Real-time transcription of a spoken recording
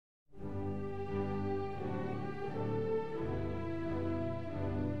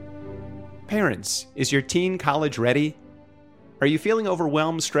Parents, is your teen college ready? Are you feeling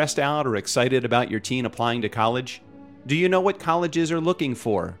overwhelmed, stressed out, or excited about your teen applying to college? Do you know what colleges are looking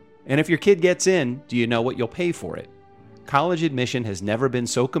for? And if your kid gets in, do you know what you'll pay for it? College admission has never been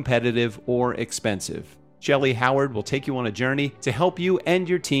so competitive or expensive. Shelley Howard will take you on a journey to help you and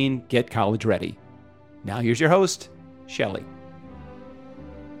your teen get college ready. Now here's your host, Shelley.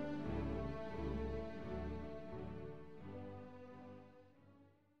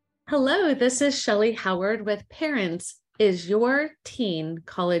 Hello, this is Shelley Howard with Parents. Is your teen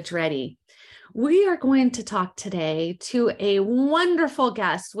college ready? We are going to talk today to a wonderful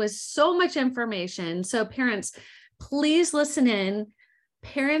guest with so much information. So parents, please listen in.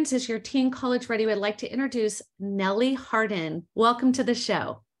 Parents, is your teen college ready? We'd like to introduce Nellie Harden. Welcome to the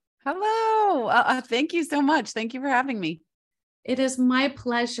show. Hello. Thank you so much. Thank you for having me. It is my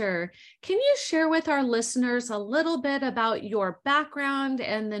pleasure. Can you share with our listeners a little bit about your background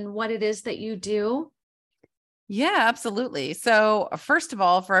and then what it is that you do? Yeah, absolutely. So first of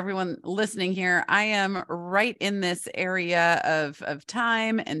all, for everyone listening here, I am right in this area of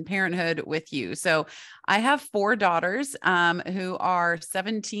time and parenthood with you. So I have 4 daughters who are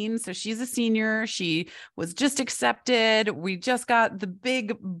 17. So she's a senior. She was just accepted. We just got the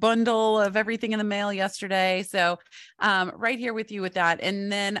big bundle of everything in the mail yesterday. So right here with you with that. And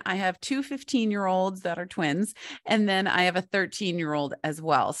then I have 2 15-year-olds that are twins. And then I have a 13-year-old as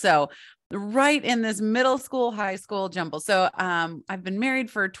well. So right in this middle school, high school jumble. So I've been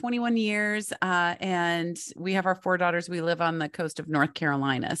married for 21 years and we have our 4 daughters. We live on the coast of North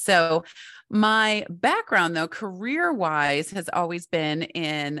Carolina. So my background, though, career-wise, has always been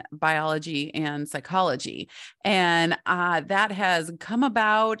in biology and psychology. And that has come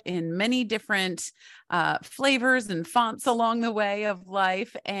about in many different flavors and fonts along the way of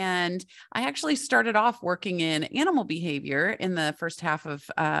life. And I actually started off working in animal behavior in the first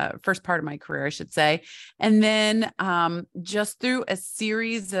part of my career, I should say. And then just through a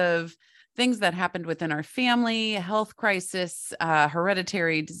series of things that happened within our family, health crisis,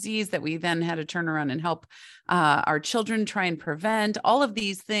 hereditary disease that we then had to turn around and help our children try and prevent, all of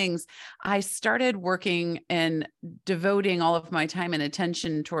these things, I started working and devoting all of my time and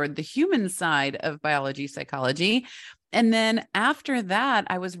attention toward the human side of biology, psychology. And then after that,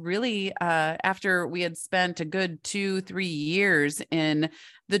 I was really, after we had spent a good 2-3 years in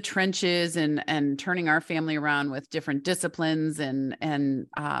the trenches and turning our family around with different disciplines and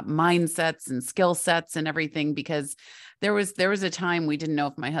mindsets and skill sets and everything, because there was a time we didn't know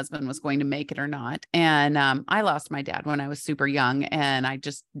if my husband was going to make it or not. And I lost my dad when I was super young. And I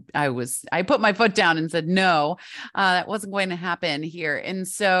put my foot down and said, no, that wasn't going to happen here. And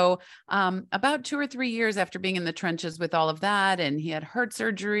so about 2 or 3 years after being in the trenches with all of that, and he had heart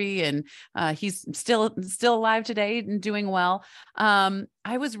surgery and he's still alive today and doing well.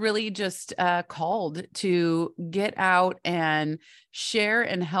 I was really just called to get out and share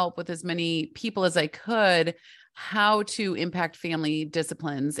and help with as many people as I could how to impact family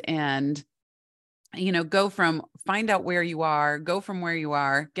disciplines and, find out where you are, go from where you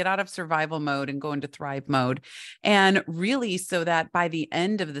are, get out of survival mode and go into thrive mode. And really so that by the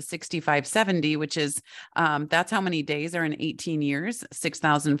end of the 65-70, which is, that's how many days are in 18 years,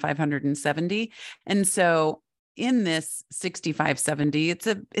 6,570. And so in this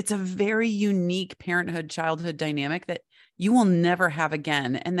 65-70, it's a very unique parenthood, childhood dynamic that you will never have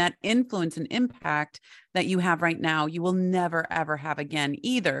again. And that influence and impact that you have right now, you will never, ever have again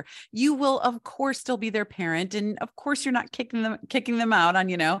either. You will, of course, still be their parent. And of course, you're not kicking them out on,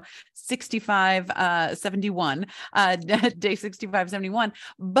 65-71, day 65-71,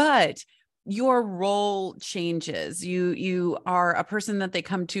 but your role changes. You are a person that they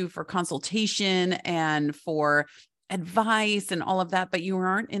come to for consultation and for advice and all of that, but you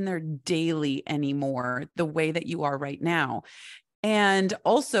aren't in there daily anymore the way that you are right now. And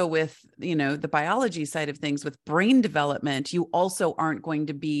also with, the biology side of things, with brain development, you also aren't going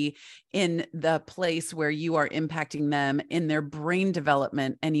to be in the place where you are impacting them in their brain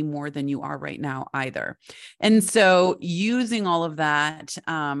development any more than you are right now either. And so using all of that,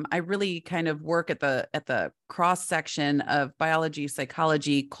 I really kind of work at the cross section of biology,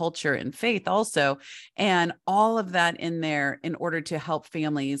 psychology, culture, and faith also, and all of that in there in order to help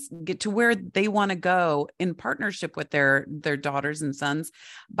families get to where they want to go in partnership with their daughters and sons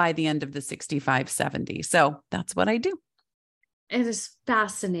by the end of the 65-70. So that's what I do. It is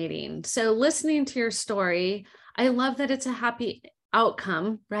fascinating. So listening to your story, I love that it's a happy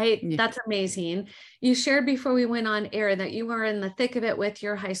outcome, right? Yeah. That's amazing. You shared before we went on air that you were in the thick of it with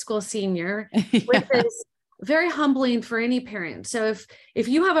your high school senior, yeah. Which is very humbling for any parent. So if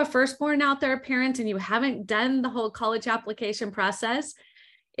you have a firstborn out there, parent, and you haven't done the whole college application process,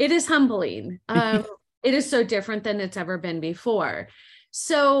 It is humbling. It is so different than it's ever been before.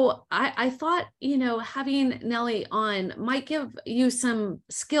 So I thought, having Nellie on might give you some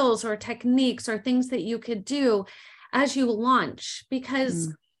skills or techniques or things that you could do as you launch,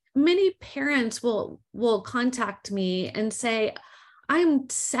 because many parents will contact me and say, I'm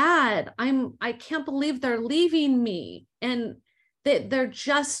sad. I can't believe they're leaving me. And they're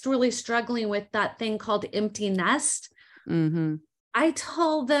just really struggling with that thing called empty nest. Mm-hmm. I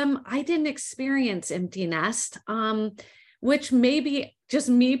told them I didn't experience empty nest, which may be just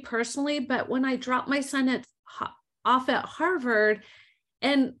me personally, but when I dropped my son off at Harvard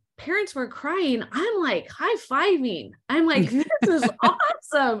and parents were crying, I'm like high-fiving. I'm like, this is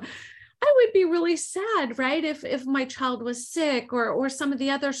awesome. I would be really sad, right? If my child was sick or some of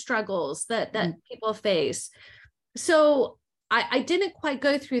the other struggles that people face. So I didn't quite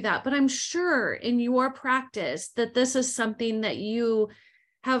go through that, but I'm sure in your practice that this is something that you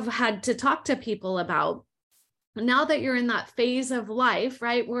have had to talk to people about. Now that you're in that phase of life,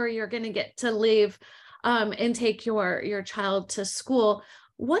 right, where you're going to get to leave and take your child to school,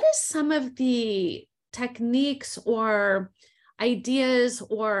 what is some of the techniques or ideas,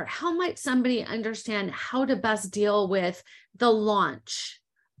 or how might somebody understand how to best deal with the launch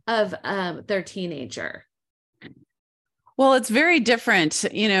of their teenager? Well, it's very different,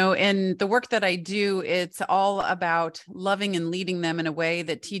 in the work that I do, it's all about loving and leading them in a way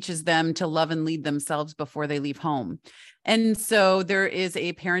that teaches them to love and lead themselves before they leave home. And so there is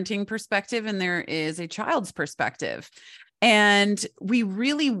a parenting perspective and there is a child's perspective. And we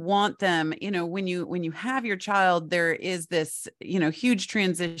really want them, when you have your child, there is this, huge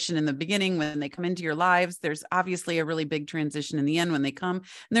transition in the beginning when they come into your lives. There's obviously a really big transition in the end when they come. And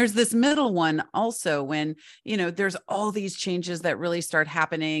there's this middle one also when, there's all these changes that really start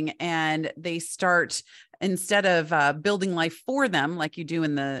happening and they start, instead of building life for them, like you do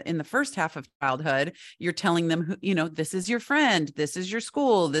in the first half of childhood, you're telling them, this is your friend, this is your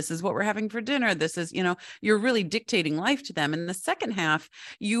school, this is what we're having for dinner. This is, you're really dictating life to them. In the second half,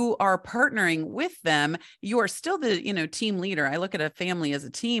 you are partnering with them. You are still the, team leader. I look at a family as a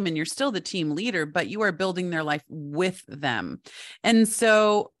team and you're still the team leader, but you are building their life with them. And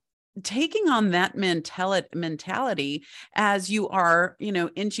so taking on that mentality as you are,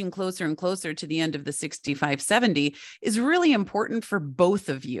 inching closer and closer to the end of the 65, 70 is really important for both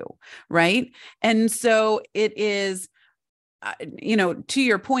of you, right? And so it is, to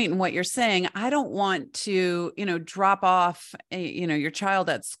your point and what you're saying, I don't want to, drop off, your child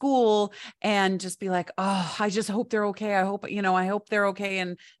at school and just be like, oh, I just hope they're okay. I hope they're okay.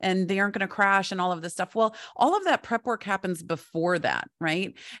 And they aren't going to crash and all of this stuff. Well, all of that prep work happens before that.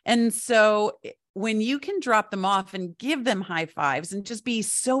 Right. And so when you can drop them off and give them high fives and just be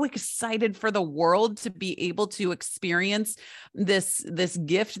so excited for the world to be able to experience this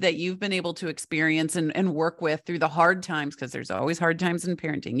gift that you've been able to experience and work with through the hard times, because there's always hard times in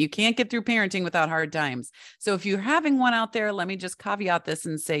parenting. You can't get through parenting without hard times. So if you're having one out there, let me just caveat this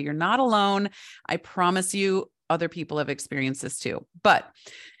and say, you're not alone. I promise you, other people have experienced this too. But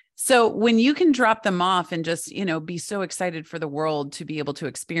so when you can drop them off and just, be so excited for the world to be able to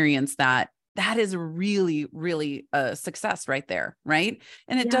experience that is really, really a success right there. Right.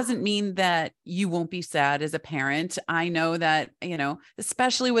 And it doesn't mean that you won't be sad as a parent. I know that,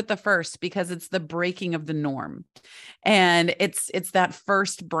 especially with the first, because it's the breaking of the norm. And it's that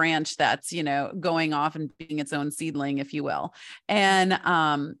first branch that's, going off and being its own seedling, if you will. And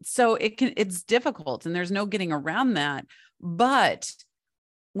so it's difficult and there's no getting around that. But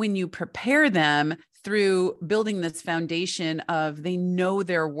when you prepare them through building this foundation of they know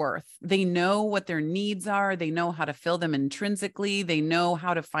their worth, they know what their needs are, they know how to fill them intrinsically, they know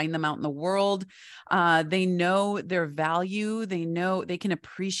how to find them out in the world, they know their value, they know they can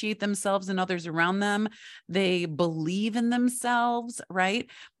appreciate themselves and others around them, they believe in themselves, right?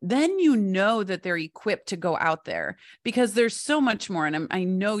 Then you know that they're equipped to go out there, because there's so much more. And I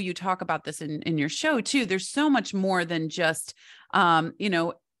know you talk about this in your show too. There's so much more than just,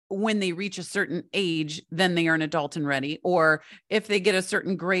 when they reach a certain age, then they are an adult and ready. Or if they get a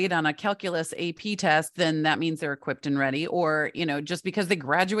certain grade on a calculus AP test, then that means they're equipped and ready. Or, just because they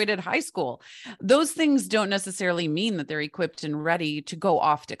graduated high school, those things don't necessarily mean that they're equipped and ready to go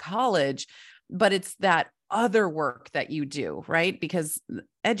off to college, but it's that other work that you do, right? Because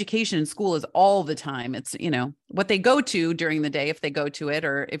education in school is all the time. It's, what they go to during the day, if they go to it,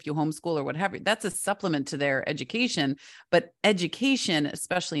 or if you homeschool or whatever, that's a supplement to their education. But education,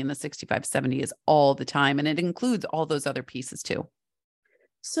 especially in the 65, 70, is all the time. And it includes all those other pieces too.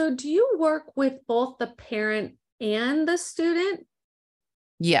 So do you work with both the parent and the student?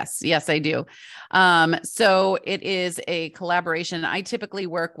 Yes, I do. So it is a collaboration. I typically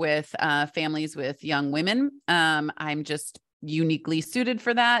work with families with young women. I'm just uniquely suited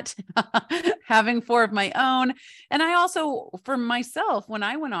for that, having 4 of my own. And I also, for myself, when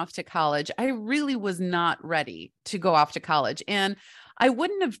I went off to college, I really was not ready to go off to college. And I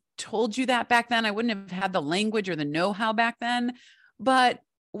wouldn't have told you that back then. I wouldn't have had the language or the know-how back then. But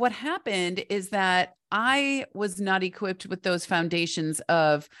what happened is that I was not equipped with those foundations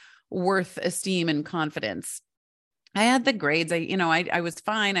of worth, esteem, and confidence. I had the grades. I was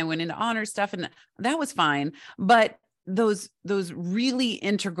fine. I went into honor stuff and that was fine. But those really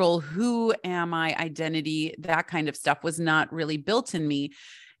integral, who am I, identity, that kind of stuff was not really built in me.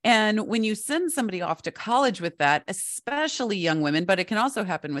 And when you send somebody off to college with that, especially young women, but it can also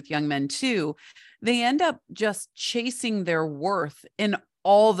happen with young men too, they end up just chasing their worth in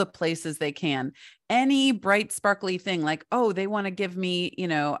all the places they can. Any bright, sparkly thing like, oh, they want to give me,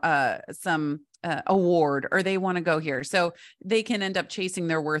 some award, or they want to go here. So they can end up chasing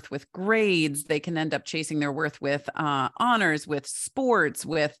their worth with grades. They can end up chasing their worth with honors, with sports,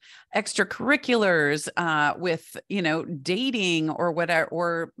 with extracurriculars, with, dating or whatever,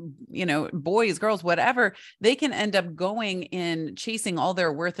 or, boys, girls, whatever. They can end up going in chasing all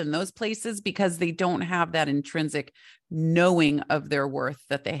their worth in those places because they don't have that intrinsic knowing of their worth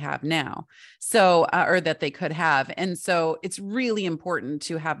that they have now. So, or that they could have. And so it's really important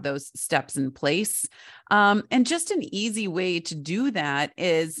to have those steps in place. And just an easy way to do that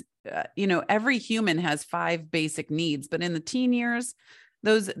is, every human has 5 basic needs, but in the teen years,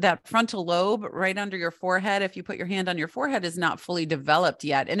 that frontal lobe right under your forehead, if you put your hand on your forehead, is not fully developed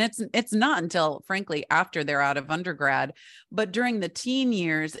yet. And it's not until, frankly, after they're out of undergrad, but during the teen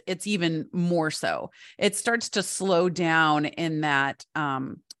years, it's even more so. It starts to slow down in that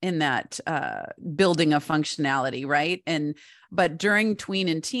building of functionality, right? But during tween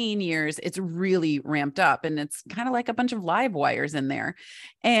and teen years, it's really ramped up, and it's kind of like a bunch of live wires in there.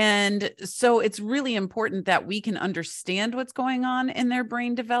 And so it's really important that we can understand what's going on in their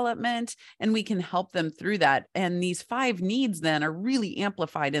brain development, and we can help them through that. And these 5 needs then are really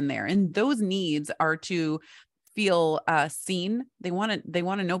amplified in there. And those needs are to feel seen. They want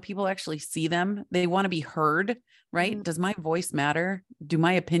to know people actually see them. They want to be heard, right? Mm-hmm. Does my voice matter? Do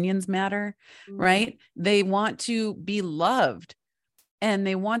my opinions matter? Mm-hmm. Right? They want to be loved, and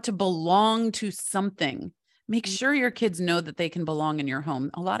they want to belong to something. Make sure your kids know that they can belong in your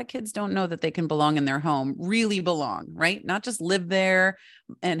home. A lot of kids don't know that they can belong in their home, really belong, right? Not just live there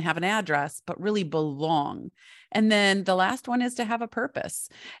and have an address, but really belong. And then the last one is to have a purpose.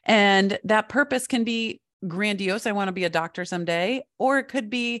 And that purpose can be grandiose. I want to be a doctor someday, or it could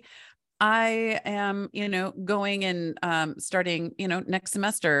be, I am, going and starting, next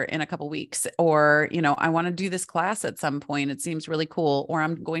semester in a couple of weeks, or, I want to do this class at some point. It seems really cool, or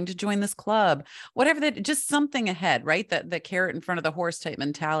I'm going to join this club, whatever that, just something ahead, right? The carrot in front of the horse type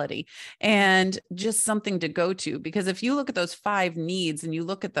mentality, and just something to go to. Because if you look at those 5 needs and you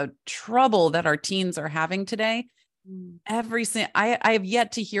look at the trouble that our teens are having today, I have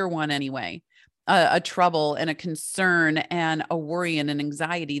yet to hear one anyway. A trouble and a concern and a worry and an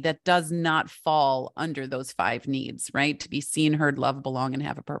anxiety that does not fall under those 5 needs, right? To be seen, heard, loved, belong, and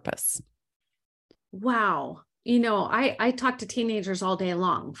have a purpose. Wow. I talk to teenagers all day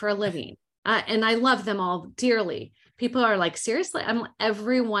long for a living, and I love them all dearly. People are like, seriously?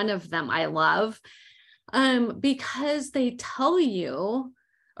 Every one of them I love, because they tell you,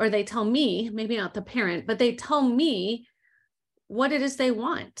 or they tell me, maybe not the parent, but they tell me what it is they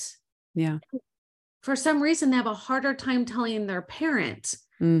want. Yeah. For some reason, they have a harder time telling their parent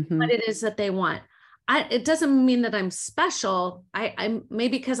what it is that they want. It doesn't mean that I'm special. I'm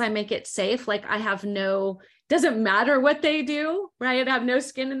maybe because I make it safe. Like doesn't matter what they do, right? I have no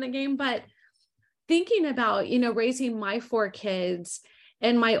skin in the game. But thinking about, raising my 4 kids,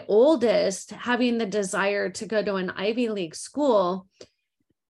 and my oldest having the desire to go to an Ivy League school,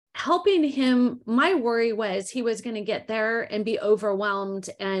 helping him, my worry was he was going to get there and be overwhelmed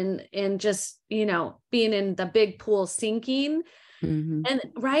and just, being in the big pool sinking. Mm-hmm. And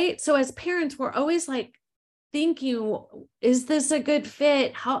right. So as parents, we're always like thinking, is this a good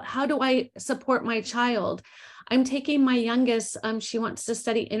fit? How do I support my child? I'm taking my youngest, she wants to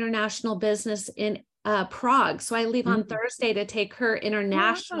study international business in Prague. So I leave on Thursday to take her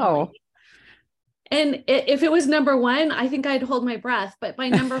internationally. Wow. And if it was number 1, I think I'd hold my breath. But by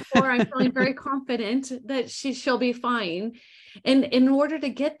number 4, I'm feeling very confident that she'll be fine. And in order to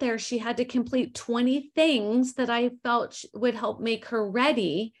get there, she had to complete 20 things that I felt would help make her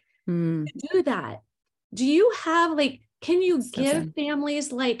ready to do that. Do you have can you give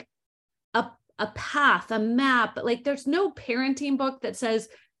families like a path, a map. Like there's no parenting book that says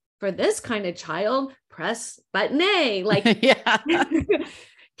for this kind of child, press button A. Like, yeah.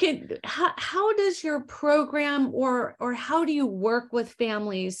 how does your program or how do you work with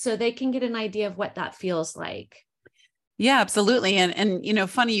families so they can get an idea of what that feels like? Yeah, absolutely. And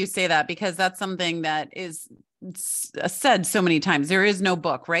funny you say that, because that's something that is said so many times. There is no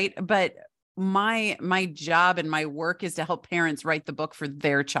book, right? But my job and my work is to help parents write the book for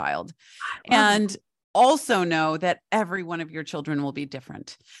their child. And also know that every one of your children will be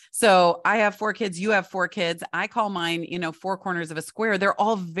different. So I have 4 kids, you have 4 kids. I call mine, 4 corners of a square. They're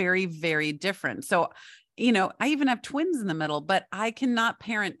all very, very different. So, I even have twins in the middle, but I cannot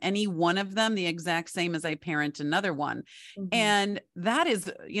parent any one of them the exact same as I parent another one. Mm-hmm. And that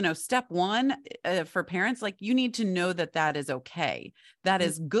is, step one for parents. Like, you need to know that that is okay. That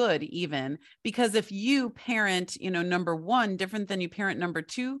is good, even because if you parent, number 1 different than you parent number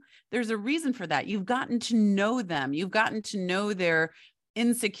 2, there's a reason for that. You've gotten to know them. You've gotten to know their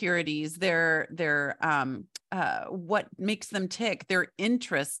insecurities, their what makes them tick, their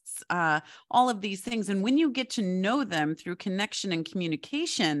interests, all of these things. And when you get to know them through connection and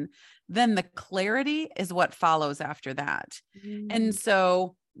communication, then the clarity is what follows after that. And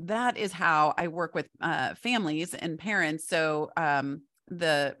so that is how I work with families and parents. So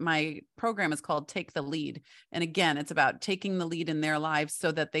my program is called Take the Lead. And again, it's about taking the lead in their lives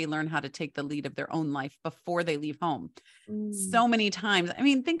so that they learn how to take the lead of their own life before they leave home. So many times, I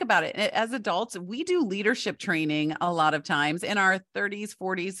mean, think about it. As adults, we do leadership training a lot of times in our 30s,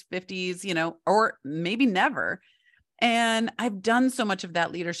 40s, 50s, or maybe never. And I've done so much of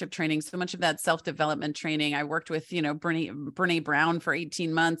that leadership training, so much of that self-development training. I worked with, Brene Brown for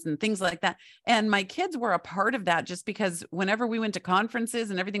 18 months and things like that. And my kids were a part of that, just because whenever we went to conferences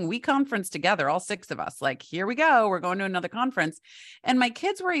and everything, we conferenced together, all 6 of us, like, here we go, we're going to another conference. And my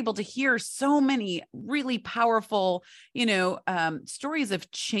kids were able to hear so many really powerful, stories of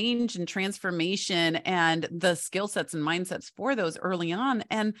change and transformation and the skill sets and mindsets for those early on.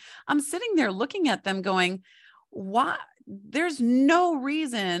 And I'm sitting there looking at them going, why? There's no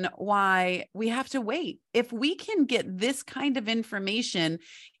reason why we have to wait. If we can get this kind of information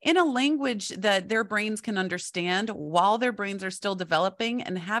in a language that their brains can understand while their brains are still developing,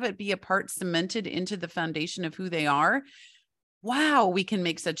 and have it be a part cemented into the foundation of who they are, wow, we can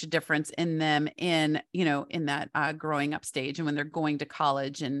make such a difference in them in that growing up stage, and when they're going to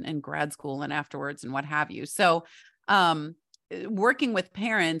college and grad school and afterwards and what have you. So, working with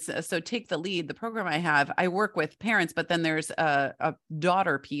parents. So Take the Lead, the program I have, I work with parents, but then there's a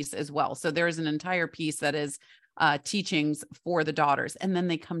daughter piece as well. So there's an entire piece that is teachings for the daughters, and then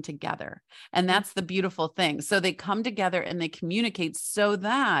they come together. And that's the beautiful thing. So they come together and they communicate so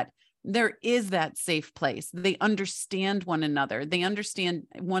that there is that safe place. They understand one another. They understand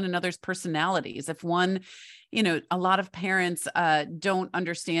one another's personalities. If one, a lot of parents don't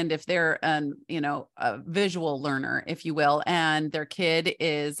understand if they're a visual learner, if you will, and their kid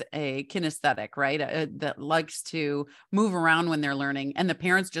is a kinesthetic, right? That likes to move around when they're learning. And the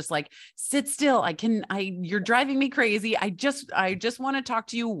parents just like, sit still. You're driving me crazy. I just want to talk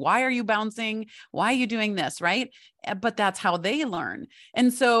to you. Why are you bouncing? Why are you doing this? Right. But that's how they learn.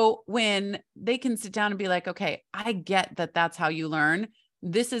 And so when they can sit down and be like, okay, I get that that's how you learn.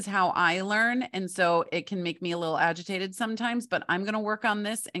 This is how I learn. And so it can make me a little agitated sometimes, but I'm going to work on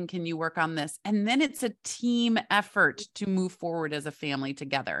this. And can you work on this? And then it's a team effort to move forward as a family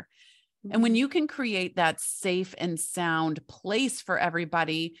together. And when you can create that safe and sound place for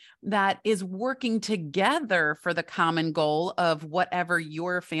everybody that is working together for the common goal of whatever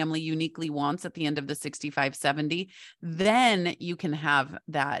your family uniquely wants at the end of the 65-70, then you can have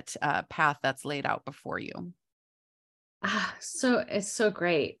that path that's laid out before you. So it's so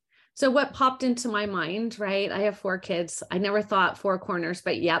great. So what popped into my mind, right? I have 4 kids. I never thought 4 corners,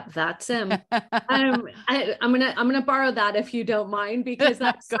 but yep, that's him. I'm gonna borrow that if you don't mind, because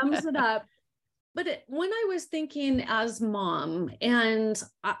that sums it up. But when I was thinking as mom, and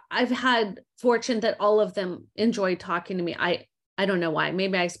I've had fortune that all of them enjoy talking to me. I don't know why.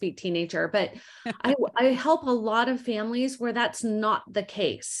 Maybe I speak teenager, but I help a lot of families where that's not the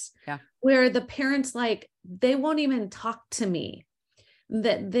case. Yeah. Where the parents, like, they won't even talk to me,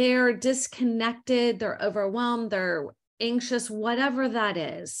 that they're disconnected, they're overwhelmed, they're anxious, whatever that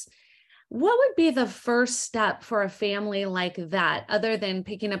is. What would be the first step for a family like that, other than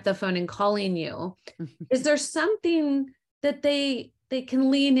picking up the phone and calling you? Is there something that they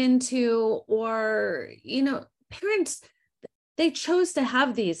can lean into, or, parents, they chose to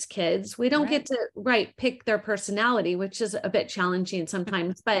have these kids. We don't get to pick their personality, which is a bit challenging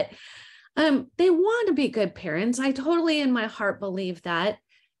sometimes, but they want to be good parents. I totally in my heart believe that.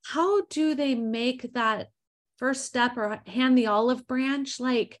 how do they make that first step or hand the olive branch?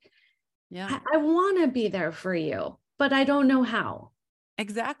 Like, Yeah, I want to be there for you, but I don't know how.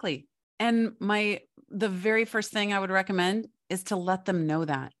 exactly. And the very first thing I would recommend is to let them know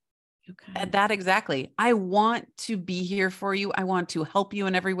that. Okay. That exactly. I want to be here for you. I want to help you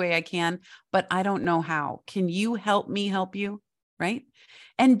in every way I can, but I don't know how. Can you help me help you? Right.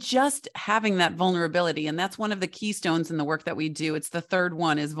 And just having that vulnerability. And that's one of the keystones in the work that we do. It's the third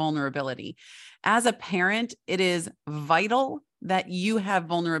one is vulnerability. As a parent, it is vital that you have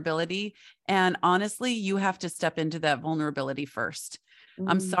vulnerability. And honestly, you have to step into that vulnerability first.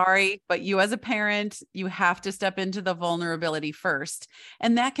 I'm Mm. sorry, but you as a parent, you have to step into the vulnerability first.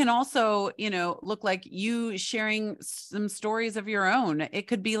 And that can also, look like you sharing some stories of your own. It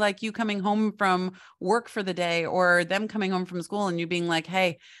could be like you coming home from work for the day or them coming home from school and you being like,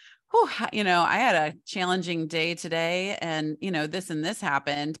 hey, whew, I had a challenging day today and, this and this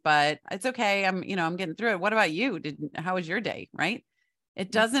happened, but it's okay. I'm getting through it. What about you? How was your day? Right. It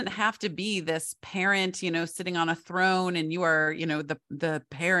doesn't have to be this parent, sitting on a throne and you are, the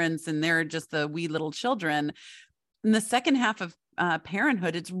parents and they're just the wee little children. In the second half of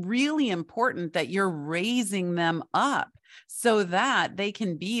parenthood, it's really important that you're raising them up so that they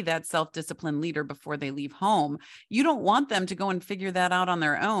can be that self-disciplined leader before they leave home. You don't want them to go and figure that out on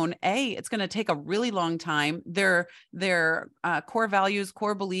their own. It's going to take a really long time. Their core values,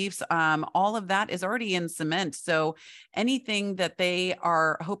 core beliefs, all of that is already in cement. So anything that they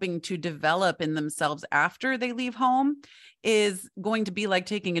are hoping to develop in themselves after they leave home is going to be like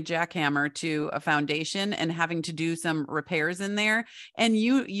taking a jackhammer to a foundation and having to do some repairs in there. And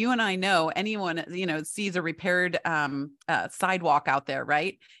you and I know anyone, sees a repaired sidewalk out there,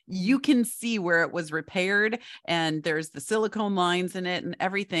 right? You can see where it was repaired and there's the silicone lines in it and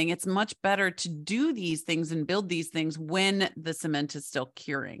everything. It's much better to do these things and build these things when the cement is still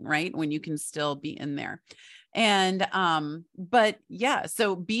curing, right? When you can still be in there. And, but yeah,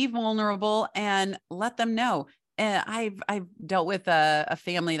 so be vulnerable and let them know. And I've dealt with a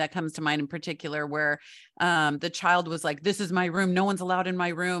family that comes to mind in particular where the child was like, this is my room. No one's allowed in my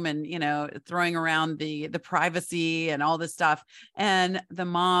room. And, throwing around the privacy and all this stuff. And the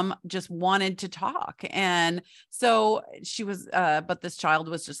mom just wanted to talk. And so she was, but this child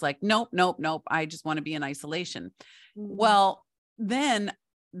was just like, nope. I just want to be in isolation. Well, then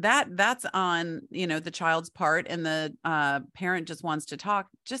that's on, the child's part and the parent just wants to talk.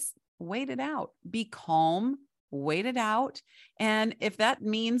 Just wait it out, be calm, wait it out. And if that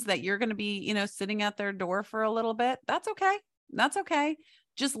means that you're going to be, sitting at their door for a little bit, that's okay. That's okay.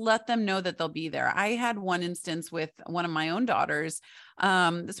 Just let them know that they'll be there. I had one instance with one of my own daughters.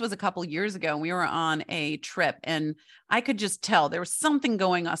 This was a couple years ago. We were on a trip and I could just tell there was something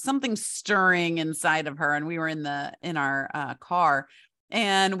going on, something stirring inside of her. And we were in our car.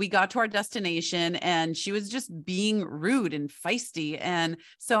 And we got to our destination and she was just being rude and feisty. And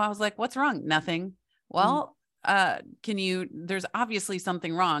so I was like, what's wrong? Nothing. Well, there's obviously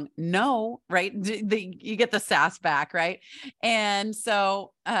something wrong. No, right. You get the sass back. Right. And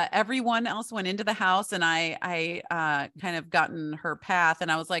so, everyone else went into the house and I kind of got in her path and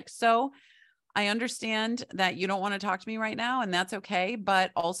I was like, so I understand that you don't want to talk to me right now and that's okay.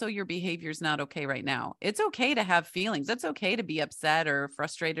 But also your behavior is not okay right now. It's okay to have feelings. It's okay to be upset or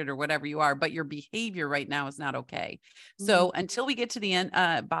frustrated or whatever you are, but your behavior right now is not okay. So until we get to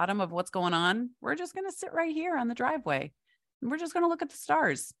the bottom of what's going on, we're just going to sit right here on the driveway. And we're just going to look at the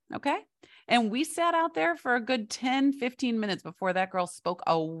stars. Okay. And we sat out there for a good 10, 15 minutes before that girl spoke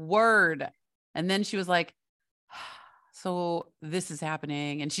a word. And then she was like, so this is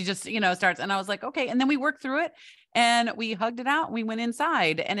happening. And she just, starts. And I was like, okay. And then we worked through it and we hugged it out. And we went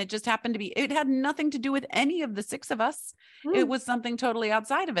inside and it just happened to be, it had nothing to do with any of the six of us. It was something totally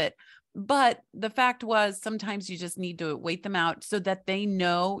outside of it. But the fact was sometimes you just need to wait them out so that they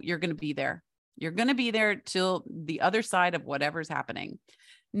know you're going to be there. You're going to be there till the other side of whatever's happening.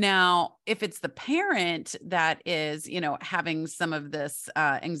 Now, if it's the parent that is, having some of this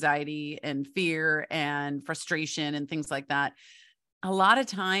anxiety and fear and frustration and things like that, a lot of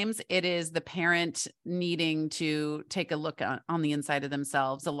times it is the parent needing to take a look on the inside of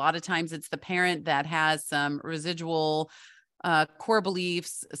themselves. A lot of times it's the parent that has some residual core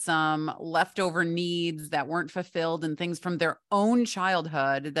beliefs, some leftover needs that weren't fulfilled and things from their own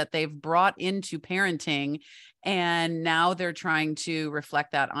childhood that they've brought into parenting. And now they're trying to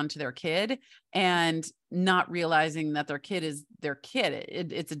reflect that onto their kid and not realizing that their kid is their kid.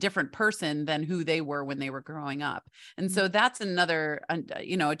 It's a different person than who they were when they were growing up. And so that's another,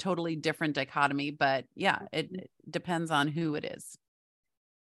 a totally different dichotomy, but yeah, it depends on who it is.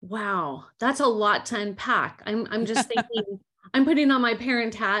 Wow, that's a lot to unpack. I'm just thinking I'm putting on my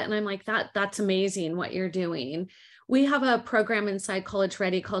parent hat and I'm like, that's amazing what you're doing. We have a program inside College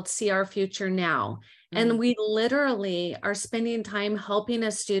Ready called See Our Future Now. And we literally are spending time helping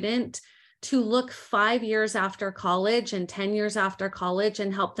a student to look 5 years after college and 10 years after college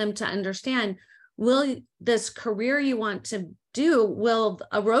and help them to understand, will this career you want to do, will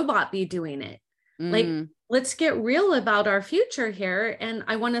a robot be doing it? Like, let's get real about our future here. And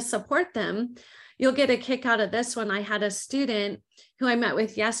I want to support them. You'll get a kick out of this one. I had a student who I met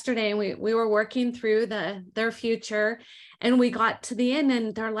with yesterday, and we were working through their future, and we got to the end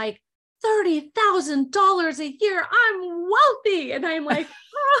and they're like, $30,000 a year. I'm wealthy. And I'm like,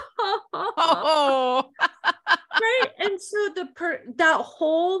 oh, right. And so that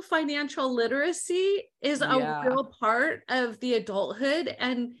whole financial literacy is a real part of the adulthood.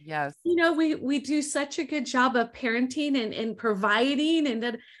 And, yes, we do such a good job of parenting and providing.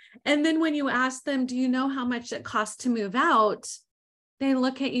 And then when you ask them, do you know how much it costs to move out? They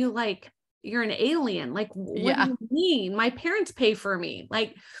look at you like you're an alien. Like, what do you mean? My parents pay for me.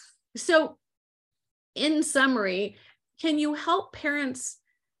 Like, so in summary, can you help parents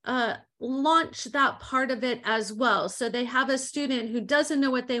launch that part of it as well? So they have a student who doesn't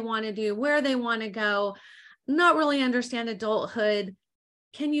know what they want to do, where they want to go, not really understand adulthood.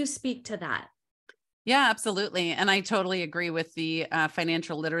 Can you speak to that? Yeah, absolutely. And I totally agree with the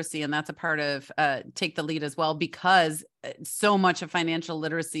financial literacy. And that's a part of Take the Lead as well, because so much of financial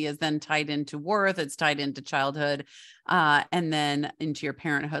literacy is then tied into worth. It's tied into childhood and then into your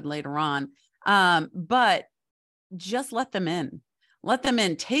parenthood later on. But just let them in. Let them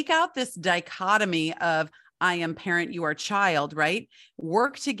in. Take out this dichotomy of I am parent, you are child, right?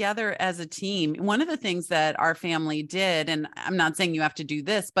 Work together as a team. One of the things that our family did, and I'm not saying you have to do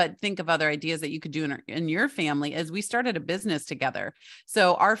this, but think of other ideas that you could do in your family, is we started a business together.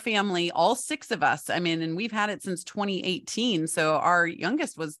 So our family, all 6 of us, and we've had it since 2018. So our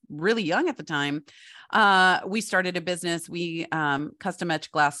youngest was really young at the time. We started a business. We custom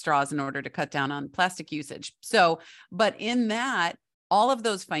etch glass straws in order to cut down on plastic usage. So, but in that, all of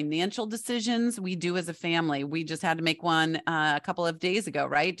those financial decisions we do as a family. We just had to make one a couple of days ago,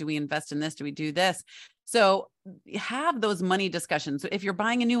 right? Do we invest in this? Do we do this? So have those money discussions. If you're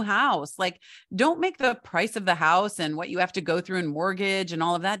buying a new house, like, don't make the price of the house and what you have to go through in mortgage and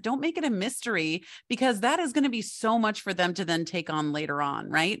all of that, don't make it a mystery, because that is going to be so much for them to then take on later on,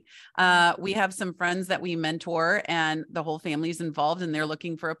 right? We have some friends that we mentor and the whole family's involved and they're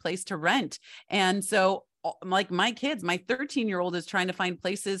looking for a place to rent. And so like my kids, my 13-year-old is trying to find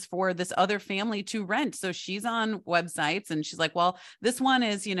places for this other family to rent. So she's on websites and she's like, well, this one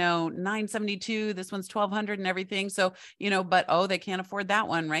is, $972, this one's $1,200 and everything. So, but, they can't afford that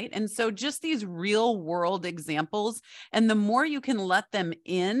one. Right. And so just these real world examples, and the more you can let them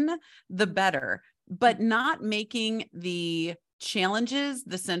in, the better, but not making the challenges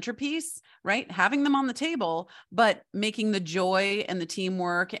the centerpiece, right? Having them on the table, but making the joy and the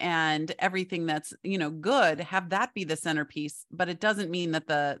teamwork and everything that's, good, have that be the centerpiece. But it doesn't mean that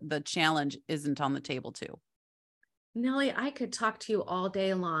the challenge isn't on the table too. Nellie, I could talk to you all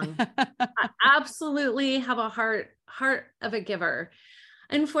day long. I absolutely have a heart of a giver.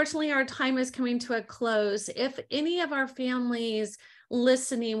 Unfortunately, our time is coming to a close. If any of our families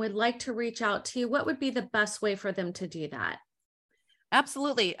listening would like to reach out to you, what would be the best way for them to do that?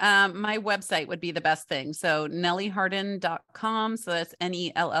 Absolutely. My website would be the best thing. So nellieharden.com. So that's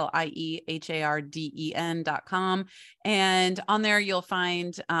NELLIEHARDEN.com. And on there, you'll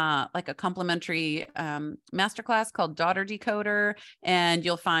find like a complimentary masterclass called Daughter Decoder. And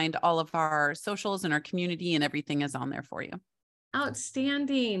you'll find all of our socials and our community, and everything is on there for you.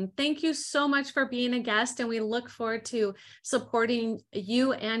 Outstanding. Thank you so much for being a guest. And we look forward to supporting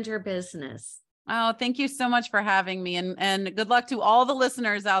you and your business. Oh, thank you so much for having me, and good luck to all the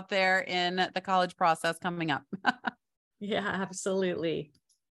listeners out there in the college process coming up. Yeah, absolutely.